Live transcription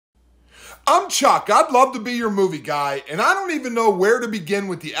I'm Chuck. I'd love to be your movie guy, and I don't even know where to begin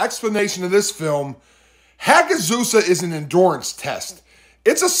with the explanation of this film. Hagazussa is an endurance test.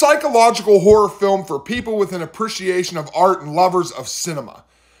 It's a psychological horror film for people with an appreciation of art and lovers of cinema.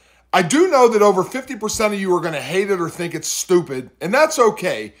 I do know that over 50% of you are going to hate it or think it's stupid, and that's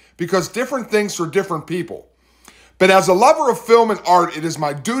okay, because different things for different people. But as a lover of film and art, it is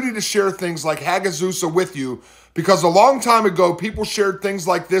my duty to share things like Hagazussa with you, because a long time ago, people shared things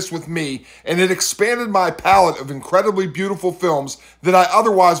like this with me, and it expanded my palette of incredibly beautiful films that I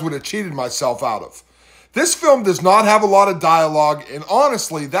otherwise would have cheated myself out of. This film does not have a lot of dialogue, and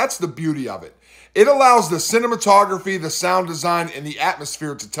honestly, that's the beauty of it. It allows the cinematography, the sound design, and the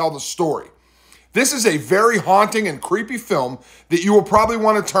atmosphere to tell the story. This is a very haunting and creepy film that you will probably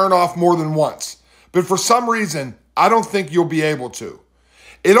want to turn off more than once. But for some reason, I don't think you'll be able to.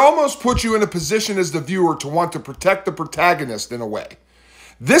 It almost puts you in a position as the viewer to want to protect the protagonist in a way.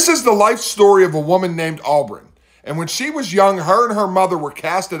 This is the life story of a woman named Auburn. And when she was young, her and her mother were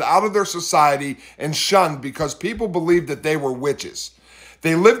casted out of their society and shunned because people believed that they were witches.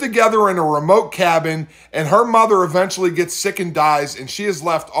 They live together in a remote cabin, and her mother eventually gets sick and dies, and she is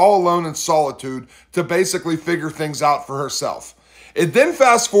left all alone in solitude to basically figure things out for herself. It then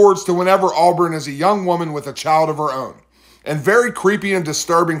fast forwards to whenever Auburn is a young woman with a child of her own, and very creepy and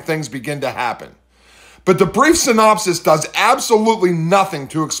disturbing things begin to happen. But the brief synopsis does absolutely nothing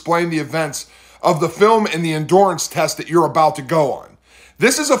to explain the events of the film and the endurance test that you're about to go on.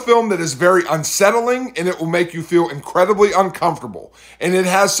 This is a film that is very unsettling, and it will make you feel incredibly uncomfortable, and it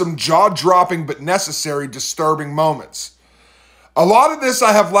has some jaw-dropping but necessary disturbing moments. A lot of this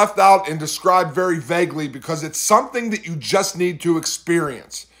I have left out and described very vaguely because it's something that you just need to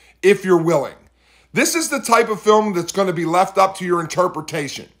experience, if you're willing. This is the type of film that's going to be left up to your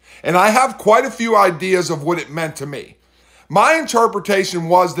interpretation, and I have quite a few ideas of what it meant to me. My interpretation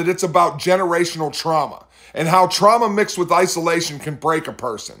was that it's about generational trauma, and how trauma mixed with isolation can break a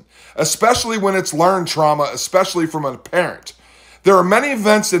person, especially when it's learned trauma, especially from a parent. There are many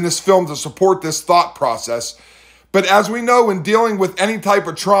events in this film to support this thought process, but as we know, in dealing with any type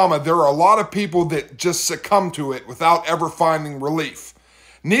of trauma, there are a lot of people that just succumb to it without ever finding relief.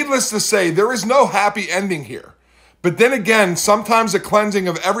 Needless to say, there is no happy ending here. But then again, sometimes a cleansing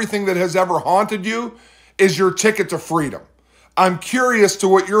of everything that has ever haunted you is your ticket to freedom. I'm curious to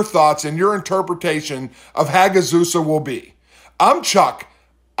what your thoughts and your interpretation of Hagazussa will be. I'm Chuck.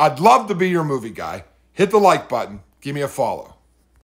 I'd love to be your movie guy. Hit the like button. Give me a follow.